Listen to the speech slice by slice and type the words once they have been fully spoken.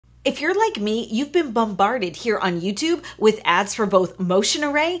If you're like me, you've been bombarded here on YouTube with ads for both Motion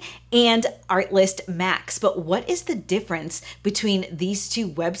Array and Artlist Max. But what is the difference between these two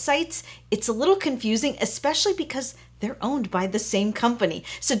websites? It's a little confusing, especially because they're owned by the same company.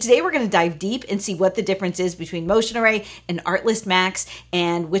 So today we're going to dive deep and see what the difference is between Motion Array and Artlist Max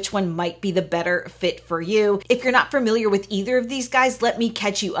and which one might be the better fit for you. If you're not familiar with either of these guys, let me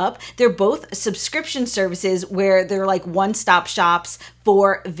catch you up. They're both subscription services where they're like one-stop shops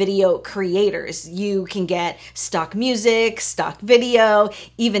for video creators. You can get stock music, stock video,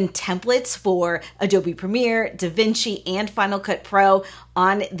 even templates for Adobe Premiere, DaVinci, and Final Cut Pro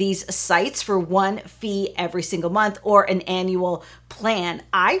on these sites for one fee every single month or an annual plan.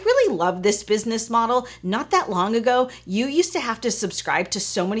 I really love this business model. Not that long ago, you used to have to subscribe to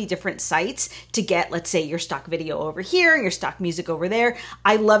so many different sites to get, let's say, your stock video over here, your stock music over there.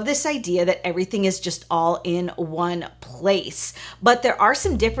 I love this idea that everything is just all in one place. But there are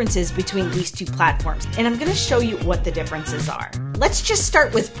some differences between these two platforms, and I'm going to show you what the differences are. Let's just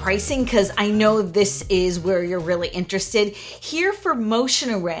start with pricing because I know this is where you're really interested. Here for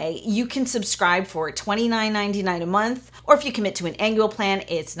Motion Array, you can subscribe for $29.99 a month, or if you commit to an annual plan,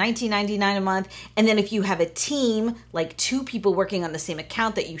 it's $19.99 a month. And then if you have a team, like two people working on the same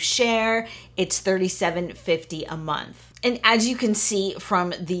account that you share, it's $37.50 a month. And as you can see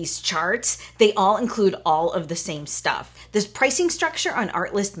from these charts, they all include all of the same stuff. This pricing structure on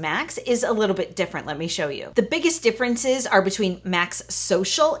Artlist Max is a little bit different. Let me show you. The biggest differences are between Max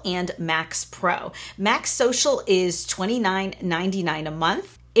Social and Max Pro. Max Social is $29.99 a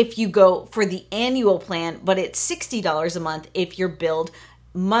month if you go for the annual plan, but it's $60 a month if you're billed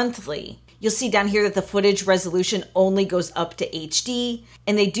monthly. You'll see down here that the footage resolution only goes up to HD,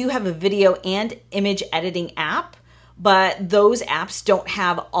 and they do have a video and image editing app, but those apps don't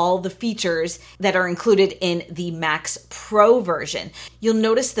have all the features that are included in the Max Pro version. You'll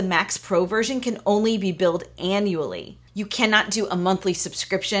notice the Max Pro version can only be billed annually. You cannot do a monthly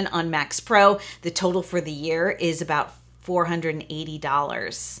subscription on Max Pro. The total for the year is about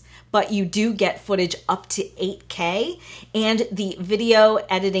 $480. But you do get footage up to 8K, and the video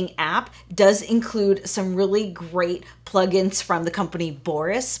editing app does include some really great plugins from the company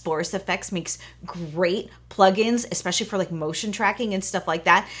Boris. Boris FX makes great plugins, especially for like motion tracking and stuff like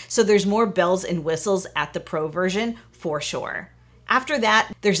that. So there's more bells and whistles at the Pro version for sure. After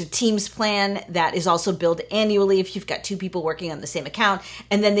that, there's a Teams plan that is also billed annually if you've got two people working on the same account,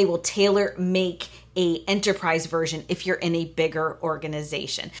 and then they will tailor make a enterprise version if you're in a bigger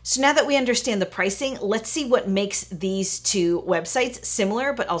organization. So now that we understand the pricing, let's see what makes these two websites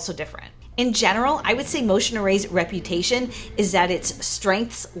similar but also different. In general, I would say Motion Array's reputation is that its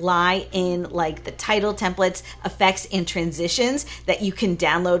strengths lie in like the title templates, effects, and transitions that you can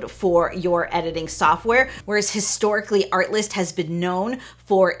download for your editing software, whereas historically Artlist has been known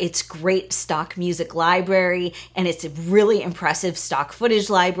for its great stock music library and its really impressive stock footage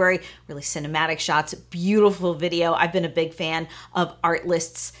library, really cinematic shots, beautiful video. I've been a big fan of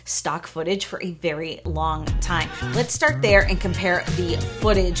Artlist's stock footage for a very long time. Let's start there and compare the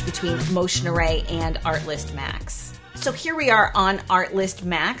footage between Motion Array and Artlist Max. So here we are on Artlist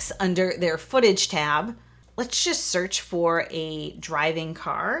Max under their footage tab. Let's just search for a driving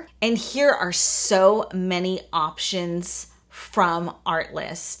car. And here are so many options from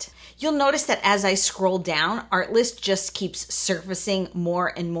Artlist. You'll notice that as I scroll down, Artlist just keeps surfacing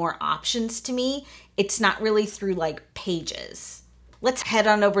more and more options to me. It's not really through like pages. Let's head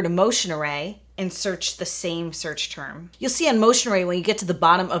on over to Motion Array and search the same search term. You'll see on Motion Array when you get to the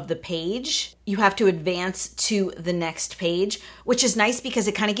bottom of the page, you have to advance to the next page, which is nice because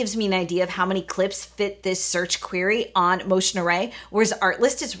it kind of gives me an idea of how many clips fit this search query on Motion Array, whereas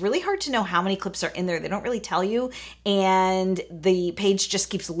Artlist, it's really hard to know how many clips are in there. They don't really tell you, and the page just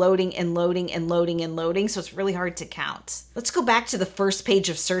keeps loading and loading and loading and loading, so it's really hard to count. Let's go back to the first page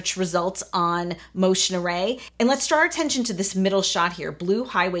of search results on Motion Array, and let's draw our attention to this middle shot here, Blue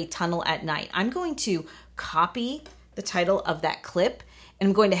Highway Tunnel at Night. I'm going to copy the title of that clip, and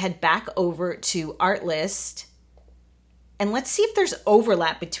I'm going to head back over to Artlist, and let's see if there's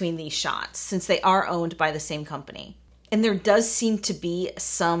overlap between these shots since they are owned by the same company. And there does seem to be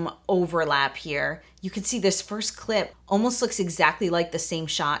some overlap here. You can see this first clip almost looks exactly like the same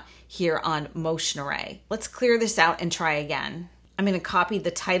shot here on Motion Array. Let's clear this out and try again. I'm going to copy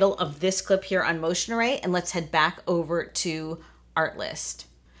the title of this clip here on Motion Array, and let's head back over to Artlist.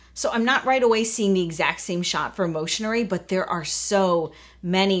 So I'm not right away seeing the exact same shot for Motion Array, but there are so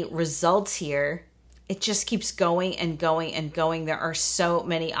many results here. It just keeps going and going and going. There are so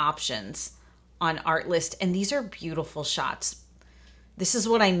many options on Artlist, and these are beautiful shots. This is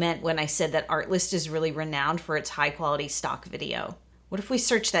what I meant when I said that Artlist is really renowned for its high quality stock video. What if we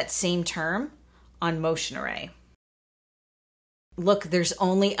search that same term on Motion Array? Look, there's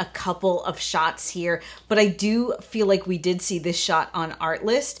only a couple of shots here, but I do feel like we did see this shot on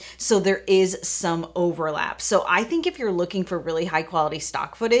Artlist, so there is some overlap. So I think if you're looking for really high quality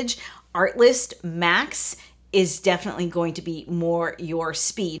stock footage, Artlist Max is definitely going to be more your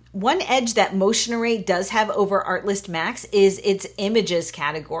speed. One edge that Motion Array does have over Artlist Max is its images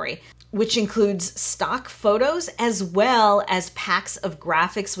category, which includes stock photos as well as packs of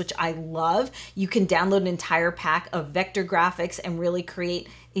graphics, which I love. You can download an entire pack of vector graphics and really create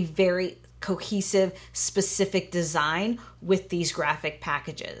a very cohesive, specific design with these graphic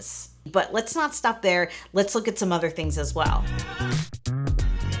packages. But let's not stop there. Let's look at some other things as well.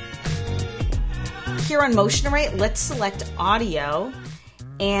 Here on Motion Array, let's select audio.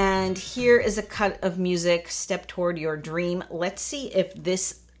 And here is a cut of music, Step Toward Your Dream. Let's see if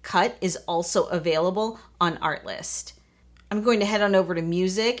this cut is also available on Artlist. I'm going to head on over to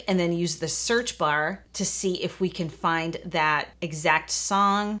music and then use the search bar to see if we can find that exact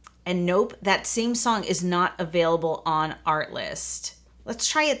song. And nope, that same song is not available on Artlist. Let's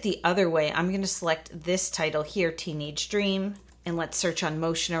try it the other way. I'm going to select this title here, Teenage Dream, and let's search on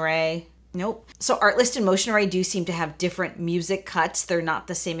Motion Array. Nope. So Artlist and Motion Array do seem to have different music cuts. They're not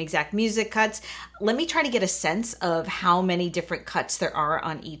the same exact music cuts. Let me try to get a sense of how many different cuts there are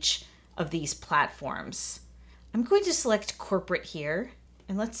on each of these platforms. I'm going to select corporate here,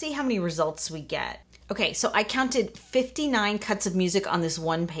 and let's see how many results we get. Okay, so I counted 59 cuts of music on this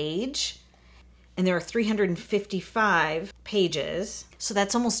one page, and there are 355 pages. So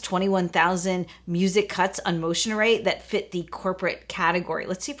that's almost 21,000 music cuts on Motion Array that fit the corporate category.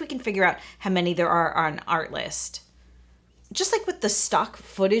 Let's see if we can figure out how many there are on Artlist. Just like with the stock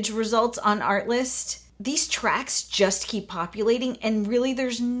footage results on Artlist, these tracks just keep populating, and really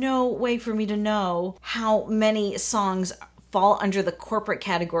there's no way for me to know how many songs fall under the corporate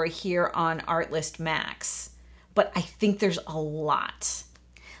category here on Artlist Max. But I think there's a lot.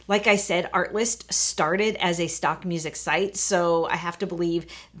 Like I said, Artlist started as a stock music site, so I have to believe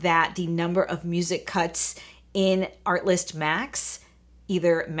that the number of music cuts in Artlist Max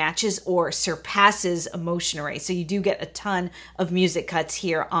either matches or surpasses a Motion Array. So you do get a ton of music cuts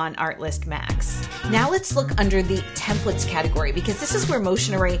here on Artlist Max. Now let's look under the templates category, because this is where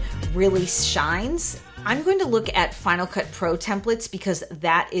Motion Array really shines. I'm going to look at Final Cut Pro templates because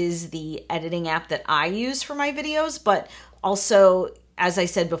that is the editing app that I use for my videos, but also, as I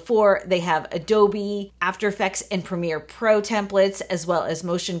said before, they have Adobe, After Effects, and Premiere Pro templates, as well as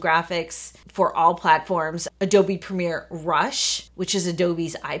motion graphics for all platforms, Adobe Premiere Rush, which is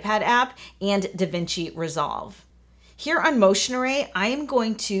Adobe's iPad app, and DaVinci Resolve. Here on Motion Array, I am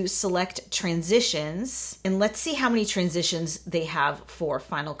going to select transitions, and let's see how many transitions they have for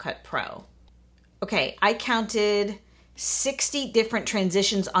Final Cut Pro. Okay, I counted 60 different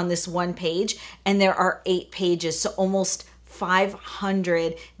transitions on this one page, and there are 8 pages, so almost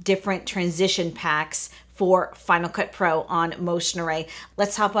 500 different transition packs for Final Cut Pro on Motion Array.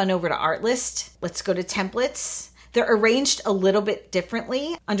 Let's hop on over to Artlist. Let's go to templates. They're arranged a little bit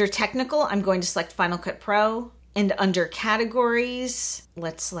differently. Under technical, I'm going to select Final Cut Pro. And under categories,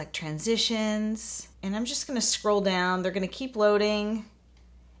 let's select transitions. And I'm just going to scroll down. They're going to keep loading.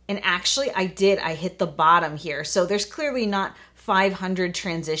 And actually, I hit the bottom here. So there's clearly not 500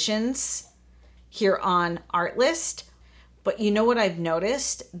 transitions here on Artlist. But you know what I've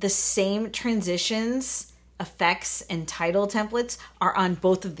noticed? The same transitions, effects, and title templates are on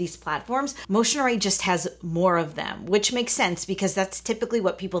both of these platforms. Motion Array just has more of them, which makes sense because that's typically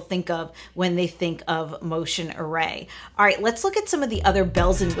what people think of when they think of Motion Array. All right, let's look at some of the other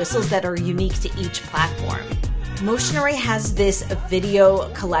bells and whistles that are unique to each platform. Motion Array has this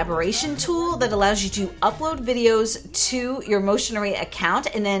video collaboration tool that allows you to upload videos to your Motion Array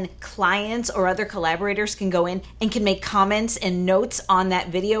account, and then clients or other collaborators can go in and can make comments and notes on that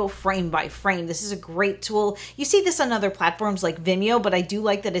video frame by frame. This is a great tool. You see this on other platforms like Vimeo, but I do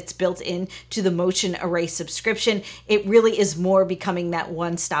like that it's built in to the Motion Array subscription. It really is more becoming that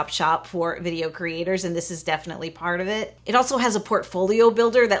one-stop shop for video creators, and this is definitely part of it. It also has a portfolio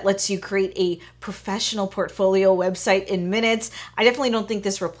builder that lets you create a professional portfolio website in minutes. I definitely don't think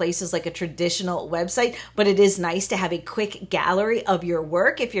this replaces like a traditional website, but it is nice to have a quick gallery of your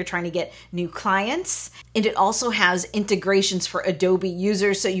work if you're trying to get new clients. And it also has integrations for Adobe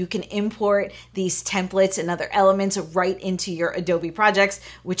users, so you can import these templates and other elements right into your Adobe projects,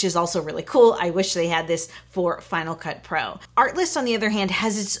 which is also really cool. I wish they had this for Final Cut Pro. Artlist, on the other hand,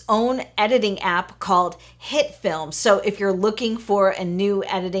 has its own editing app called HitFilm. So if you're looking for a new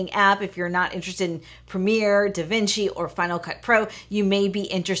editing app, if you're not interested in Premiere, DaVinci, or Final Cut Pro, you may be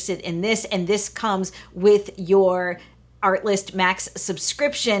interested in this, and this comes with your Artlist Max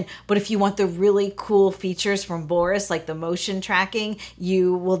subscription, but if you want the really cool features from Boris, like the motion tracking,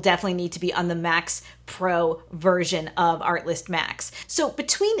 you will definitely need to be on the Max Pro version of Artlist Max. So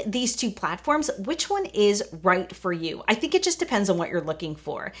between these two platforms, which one is right for you? I think it just depends on what you're looking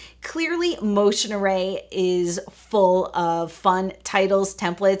for. Clearly, Motion Array is full of fun titles,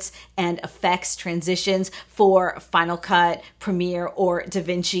 templates, and effects transitions for Final Cut, Premiere, or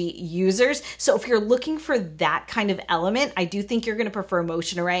DaVinci users. So if you're looking for that kind of element, I do think you're going to prefer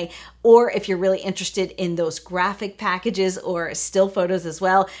Motion Array. Or if you're really interested in those graphic packages or still photos as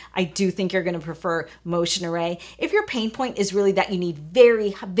well, I do think you're going to prefer Motion Array. If your pain point is really that you need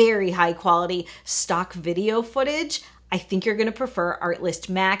very, very high quality stock video footage, I think you're going to prefer Artlist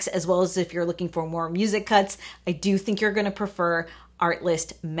Max, as well as if you're looking for more music cuts, I do think you're going to prefer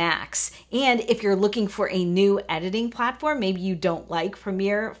Artlist Max. And if you're looking for a new editing platform, maybe you don't like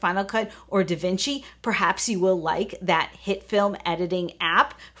Premiere, Final Cut, or DaVinci, perhaps you will like that hit film editing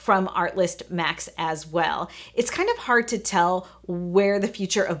app from Artlist Max as well. It's kind of hard to tell where the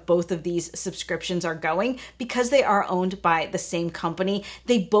future of both of these subscriptions are going because they are owned by the same company.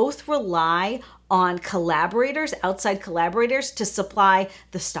 They both rely on collaborators, outside collaborators, to supply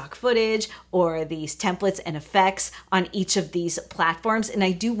the stock footage or these templates and effects on each of these platforms. And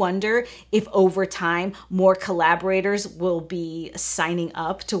I do wonder if over time, more collaborators will be signing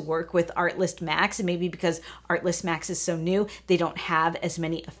up to work with Artlist Max. And maybe because Artlist Max is so new, they don't have as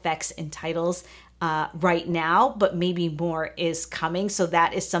many effects and titles right now, but maybe more is coming. So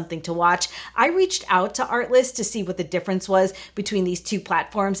that is something to watch. I reached out to Artlist to see what the difference was between these two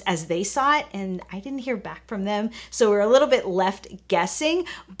platforms as they saw it, and I didn't hear back from them. So we're a little bit left guessing,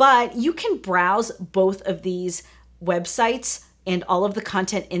 but you can browse both of these websites and all of the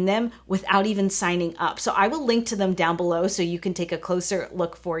content in them without even signing up. So I will link to them down below so you can take a closer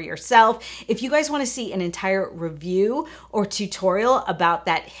look for yourself. If you guys want to see an entire review or tutorial about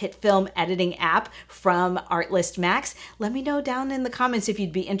that hit film editing app from Artlist Max, let me know down in the comments if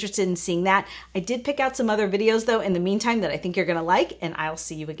you'd be interested in seeing that. I did pick out some other videos though in the meantime that I think you're going to like, and I'll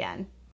see you again.